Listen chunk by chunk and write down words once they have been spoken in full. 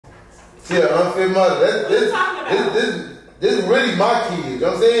She an unfit mother. This is really my kids. You know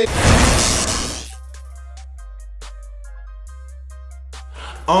what I'm saying?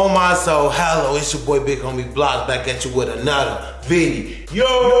 On my soul, hello, it's your boy Big Homie Blocks back at you with another video. Yo!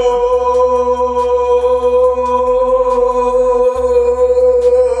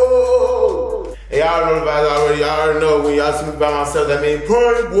 Hey, y'all know the vibes already. Y'all already know when y'all see me by myself, that means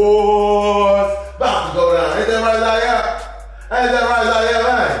Purdy Wars about to go down. Ain't that right, ZAVIA? Ain't that right, ZAVIA,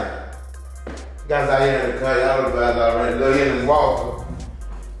 man? Got ZAVIA in the cut, y'all know the vibes already. Look in this walker.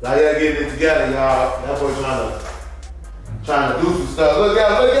 ZAVIA getting it together, y'all. That boy trying to do some stuff. Look out,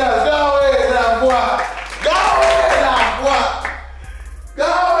 go ahead now, boy. Go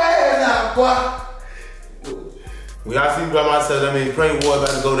ahead now, boy. When y'all see me by myself, that means Prank War about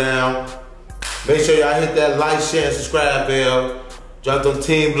to go down. Make sure y'all hit that like, share, and subscribe bell. Drop them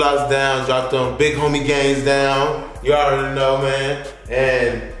team blocks down, drop them big homie games down. You already know, man.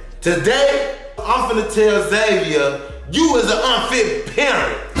 And today, I'm finna tell ZAVIA, you is an unfit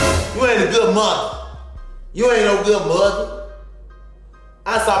parent. You ain't a good mother. You ain't no good mother.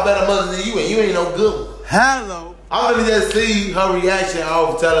 I saw better mothers than you, and you ain't no good one. Hello. I'm gonna just see her reaction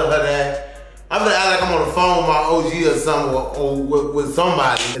off telling her that. I'm gonna act like I'm on the phone with my OG or something, or with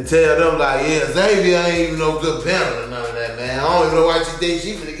somebody, and tell them like, yeah, ZAVIA ain't even no good parent or none of that, man. I don't even know why she thinks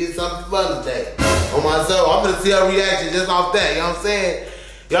she finna get something for Mother's Day. On myself, I'm gonna see her reaction just off that, you know what I'm saying?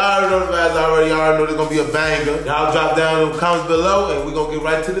 Y'all already know the vibes already. Y'all already know there's gonna be a banger. Y'all drop down in the comments below, and we're gonna get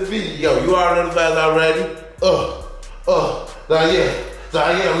right to the video. You already know the vibes already.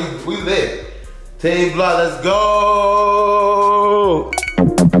 ZAVIA, we lit. Team Block, let's go.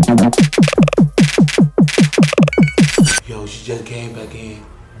 Yo, she just came back in.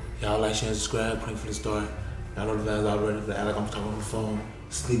 Y'all like, share, and subscribe, pray for the start. Y'all know the vibes already. Like I'm talking on the phone,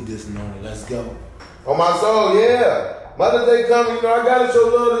 sneak this and on it. Let's go. On my soul, yeah. Mother's Day coming, you know, I gotta show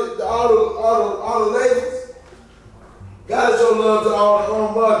love to all the ladies. Gotta show love to all the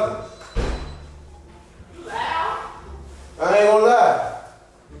own mothers. I ain't gonna lie.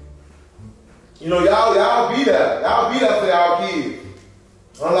 You know, y'all be there. Y'all be there for y'all kids.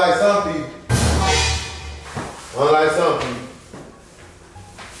 Unlike some people.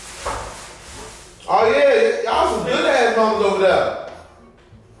 Oh yeah, y'all some good ass mamas over there.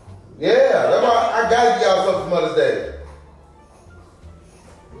 Yeah, that's why I gotta give y'all something for Mother's Day.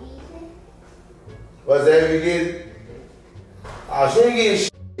 What's that you getting? Oh, she ain't getting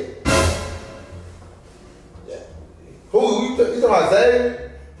shit. Who? You talking about ZAVIA?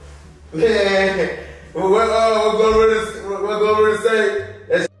 Man, what going to say?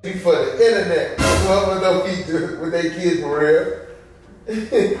 That shit be for the internet. What don't be with their kids for real.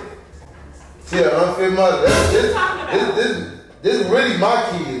 She an unfit mother. This is really my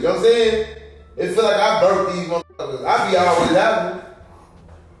kids. You know what I'm saying? It feel like I birthed these motherfuckers. I be always having.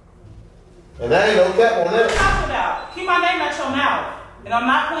 And I ain't no cap on that. What you talking about? Keep my name at your mouth. And I'm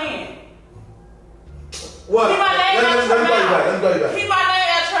not playing. What? Keep my name at your mouth. Let me go back. Keep my name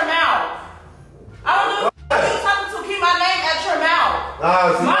at your mouth. I don't know who you talking to. Keep my name at your mouth.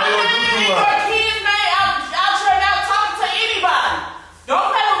 See, my name and your kid's name out your mouth talking to anybody.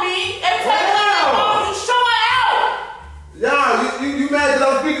 Don't play with me. Every time you on the phone, you show it out. Yeah, you mad because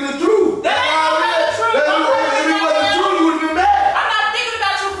I'm speaking the truth. That ain't the truth. If it wasn't true, you would have been mad. I'm not thinking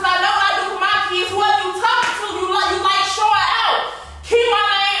about you because I know what I do for my kids. Whoever you talking to, you like show it out. Keep my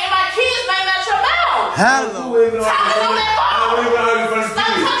name and my kid's name at your mouth. Hello. Stop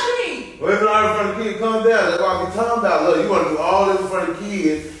touching me. Well, if not in front of the kids, calm down. That's what I be talking about. Look, you want to do all this in front of the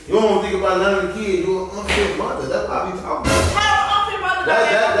kids. You don't want to think about none of the kids. You're an unfit mother. That's what I be talking about. How an unfit mother?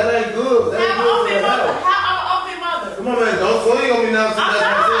 That ain't good. That ain't good for the health. How I'm an unfit mother? Come on, man. Don't swing on me now. So that's what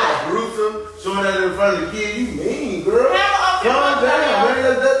I'm saying. Gruesome, showing that in front of the kids. You mean, girl. Calm down,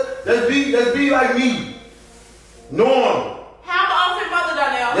 man. Let's be like me. Normal. How an unfit mother,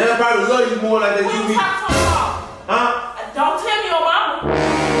 Donnell? They probably love you more like they do me. Huh? Don't tell me your mama.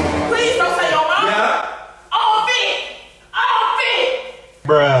 Please don't say your mama. Yeah. Unfit.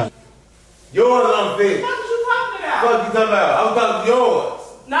 Bruh. Yours unfit. What are you talking about? What you talking about? I'm talking to yours.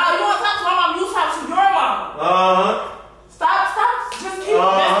 No, you want to talk to my mom. You talk to your mama. Stop. Just keep it.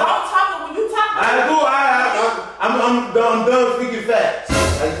 Don't talk when you talk. I'm done speaking facts.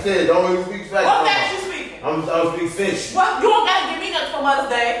 Like you said, don't even speak facts. What facts you speaking? I'm speaking fish. What? You don't got to give me nothing for Mother's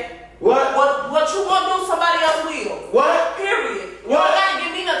Day. What? What you want to do, somebody else will. What? Period. You What? don't got to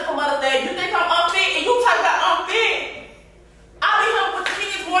give me nothing for Mother's Day. You think I'm unfit and you talk about unfit. I be helping with the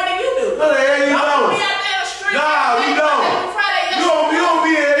kids more than you do. No, the hell you don't. Be out there in the street. Nah, you don't. You don't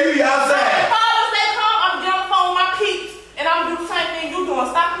be here. You be outside. When Father's Day come, I'm getting on the phone with my peeps and I'm going to do the same thing you doing.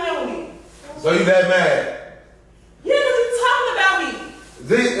 Stop playing with me. So you that mad? Yeah, because you talking about me.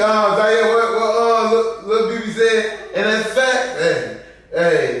 Zaria, what Lil BB said, and that's fact.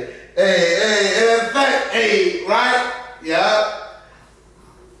 Hey, and that's fact. Hey, right? Yeah.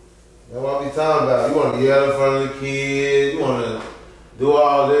 That's what I be talking about. You want to yell in front of the kids. You want to do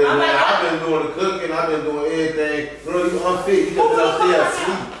all this. Man, I've been doing the cooking. I've been doing everything. Girl, you unfit. You just been upstairs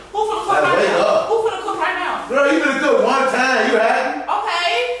asleep. Who finna cook right now? Who finna cook right now? Girl, you finna cook one time. You happy?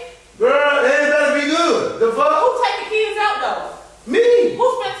 Okay. Girl, it better be good. The fuck? Who take the kids out though? Me. Who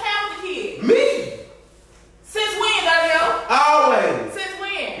spend time with the kids? Me. Since when, Danielle? Always. Since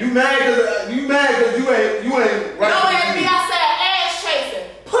when? You mad cause you ain't right. No, that be outside ass chasing,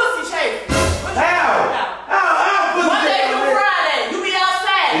 pussy chasing. How pussy Monday chasing? through Friday, you be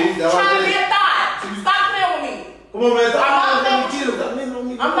outside trying to be a thot. Stop playing with me. Come on, man. I'm not playing with you.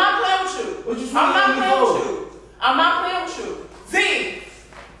 I'm not playing with you. What you I'm not playing playing with with you. I'm not playing with you. Z,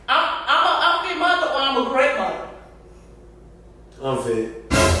 I'm a good mother or I'm a great mother.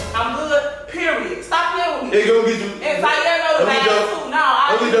 Unfit. I'm good, period. Stop playing with me. They gonna get you. And Zaire know the bad too. Now,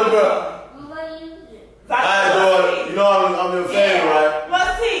 let me go, bro. Alright, daughter. You know I'm your fan, right?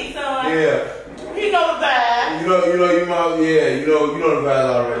 What's he, son? Yeah. He know the bad. You know the bad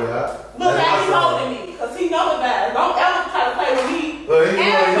already, huh? Look how he holding me, because he know the bad. Don't ever try to play with me. But he good.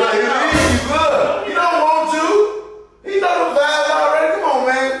 He don't want you. He know the vibes already.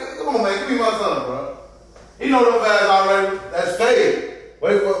 Come on, man. Give me my son, bro. He know the vibes already. That's fake. I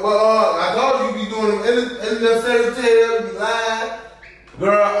told you be doing unnecessary tales, you be lying.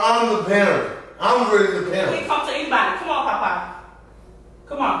 Girl, I'm the parent. I'm really the parent. He come to anybody. Come on, Papa.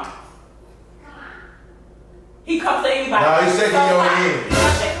 Come on. He comes to anybody. No, he's shaking your hand. He's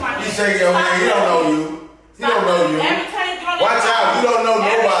not shaking my hand. He's shaking your hand. He don't know you. He don't know you. Every time you get on that Watch phone, out. You don't know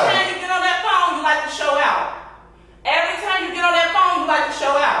nobody. Every time you get on that phone, you like to show out. Every time you get on that phone, you like to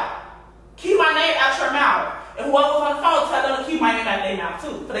show out. Keep my name out your mouth. And whoever's on the phone, tell them to keep my name out their mouth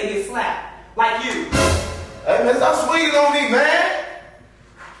too, so they get slapped. Like you. Hey, man, stop swinging on me, man.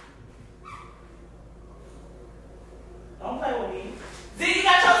 Don't play with me. Z, you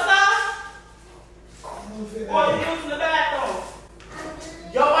got your stuff? Or you using the bathroom?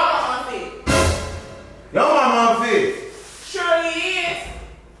 Your mama unfit. Your mama unfit. Sure he is.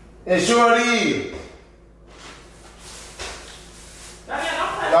 And sure it is.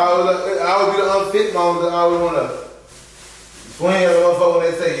 I would be the unfit mom that I would want to swing at a motherfucker when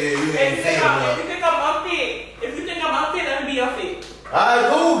they say, yeah, you ain't fit enough. If you think I'm unfit, let me be unfit.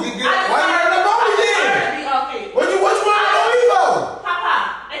 Alright, cool. Why you hurting up on me then? What you want on me for? Papa,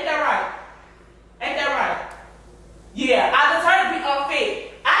 ain't that right? Ain't that right? Yeah, I deserve to be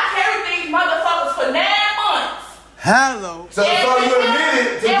unfit. I carried these motherfuckers for 9 months. Hello. So you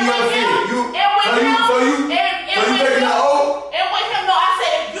admitted to be unfit. So you taking the oath? And with him, no, I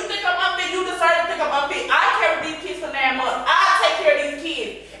said, if you think I'm unfit, you deserve to think I'm unfit. I carried these kids for 9 months. I take care of these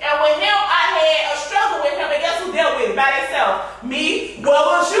kids. And with him, I had a struggle with him, and guess who dealt with it by themselves? Me. What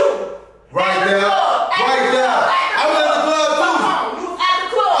was you? Right there. Right there. I was at the club too. You was at the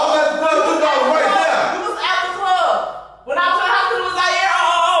club. I was at the club too, right there. You was at the club. When I was in the hospital, was Zaire,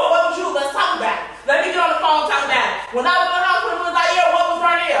 what was you? Let's talk about it. Let me get on the phone and talk about it. When I was in the hospital, was Zaire, what was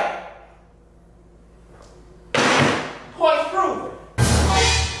right there? Point proven.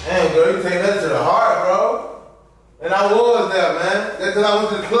 Damn, girl, you take that to the heart, bro. And I was there, man. That's because I went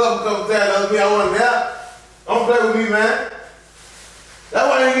to the club a couple times. That was me. I wasn't there. Don't play with me, man. That's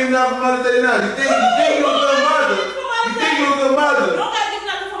why I ain't getting nothing for Mother's Day now. You think you're a good mother. You think you're a good mother. You don't got to give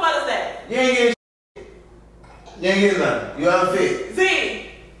nothing for Mother's Day. You ain't getting shit. You ain't getting nothing. You unfit. Z,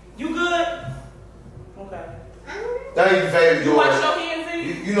 you good? Okay. That ain't your favorite, You wash your hands,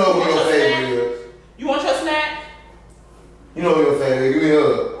 Z? You know what your favorite is. You want your snack? You know what your favorite is. Give me a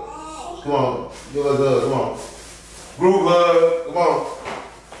hug. Come on. Give us a hug. Come on. Group hug. Come on.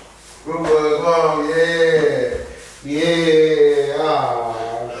 Group hug. Come on. Yeah. Yeah.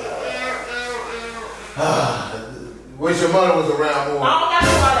 Wish your mother was around more. I don't got to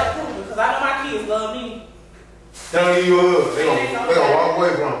do all that proving because I know my kids love me. They don't give you a hug. They gonna walk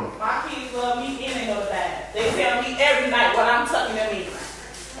away from them. My kids love me and they know that. They tell me every night what I'm tucking them in.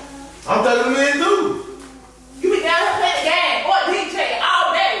 I'm tucking them in too. You be down here playing the game or DJ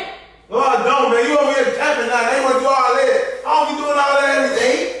all day. No, I don't, man. You over here tapping now. They want to do all that. I don't be doing all that every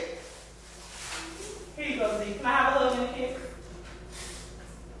day. Here you go, Z. Can I have a hug and a kiss?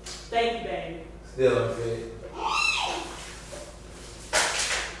 Thank you, baby. Still unfit.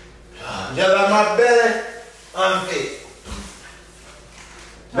 Just like my belly, unfit.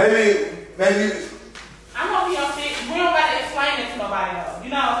 Maybe. I'm gonna be unfit. We don't gotta explain it to nobody though. You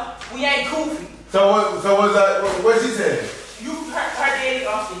know, we ain't goofy. So what's that? What she said? Her daddy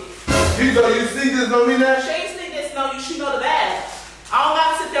unfit. You see this on me now? She ain't sneak this, no, she know the bad. I don't got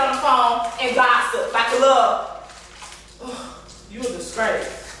to sit there on the phone and gossip like a little. You a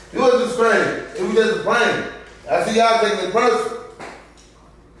disgrace. You a disgrace. It was just a prank. I see y'all taking it personal.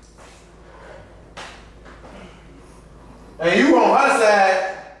 And you on her side,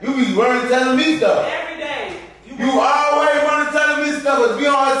 you be running telling me stuff. Every day. You always running telling me stuff, but be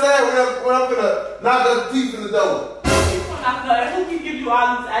on her side when I'm gonna knock her teeth in the door. Who can give you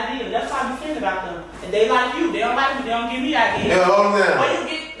all these ideas? That's why I be saying about them. And they like you. They don't like me. They don't give me ideas. Yeah, hold on down. Where you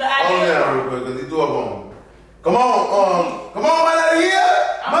get the ideas? Hold on down real quick, because they do up on me. Come on, Mother of the Year.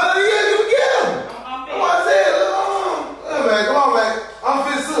 Mother of the Year, you get him. Come on, I said, hey, man, come on, man.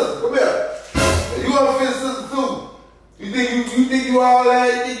 Unfit sister, come here. You unfit sister too. You think you all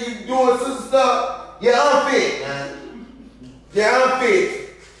that? You think you doing sister stuff? You're unfit, man. You're unfit.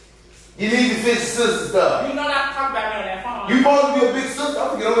 You need to fix your sister stuff. You know not to talk about me on that phone. You supposed to be a big sister. I'm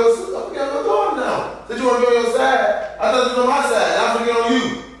gonna get on your sister. I'm gonna get on your daughter now. Since you want to be on your side, I thought you was on my side. I'm gonna get on you.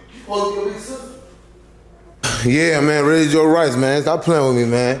 You supposed to be a big sister. Yeah, man, raise your rights, man. Stop playing with me,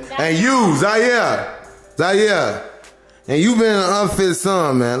 man. And you, ZAVIA. And you been an unfit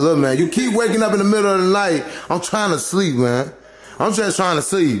son, man. Look, man, you keep waking up in the middle of the night. I'm trying to sleep, man. I'm just trying to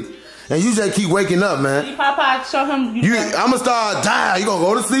sleep. And you just keep waking up, man. See, Papa, show him. I'm gonna start dying. You gonna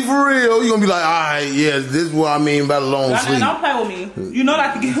go to sleep for real. You gonna be like, all right, yeah, this is what I mean by the long sleep. Don't play with me. You know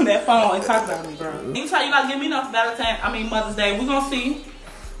not to give him that phone and talk about me, bro. Anytime you not give me enough Mother's Day, we gonna see.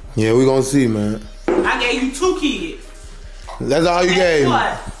 Yeah, we gonna see, man. I gave you 2 kids. That's all you gave me.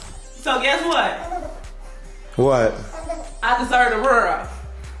 What? So guess what? What? I deserve the world.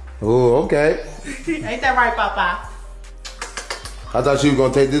 Oh, okay. Ain't that right, Papa? I thought you were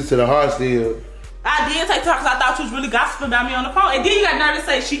gonna take this to the heart still. I did take talk because I thought you was really gossiping about me on the phone. And then you got nerve to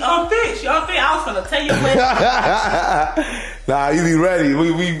say she unfit. She unfit. I was gonna tell you what. Nah, you be ready.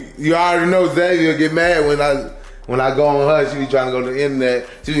 You already know ZAVIA get mad when I go on her. She be trying to go to the internet.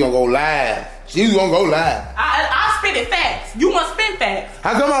 She gonna go live. She's gonna go live. I spit it facts. You want to spin facts.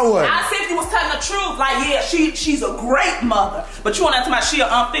 How come I wasn't? I said you was telling the truth. Like, yeah, she's a great mother. But you want to tell me she an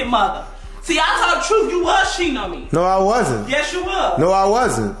unfit mother. See, I told the truth. You was cheating on me. No, I wasn't. Yes, you was. No, I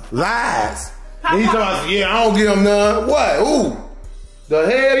wasn't. Lies. And he talking about, yeah, I don't give him none. What? Ooh. The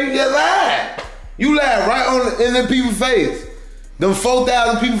hell? You just lied. You lied right in them people's face. Them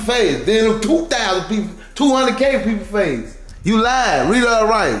 4,000 people's face. Then them 2,000 people, 200K people's face. You lied. Read our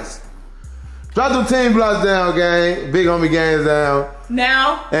rights. Drop them team blocks down, gang. Big homie gangs down.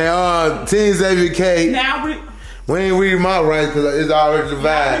 Now. And Team ZAVIA K. Now. We ain't reading my rights because it's already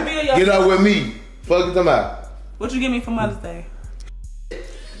divided. Get up with me. Fuck you talking about. What you give me for Mother's Day?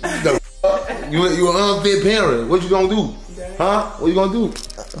 The you an unfit parent. What you gonna do? Huh? What you gonna do?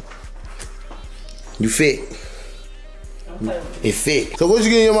 You fit. It fit. So what you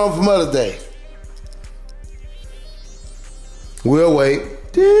getting your mom for Mother's Day? We'll wait.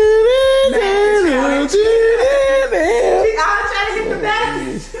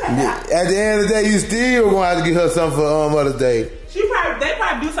 At the end of the day, you still gonna have to get her something for Mother's Day. They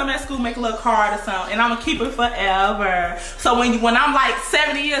probably do something at school, make a little card or something, and I'm gonna keep it forever. So when I'm like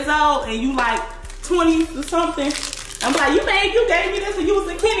 70 years old and you like 20 or something, I'm like, you gave me this when you was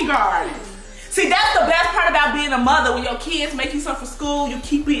in kindergarten. See, that's the best part about being a mother. When your kids make you something for school, you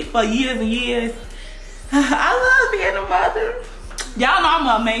keep it for years and years. I love being a mother. Y'all know I'm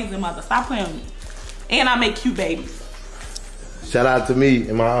an amazing mother. Stop playing with me. And I make cute babies. Shout out to me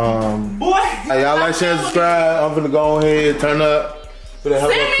and my boy. Hey, y'all like, share, subscribe. I'm finna go ahead, turn up. Send me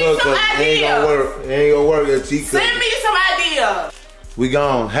some ideas. It ain't gonna work. It ain't gonna work. Send me some ideas. We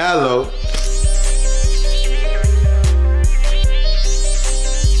gone. Hello.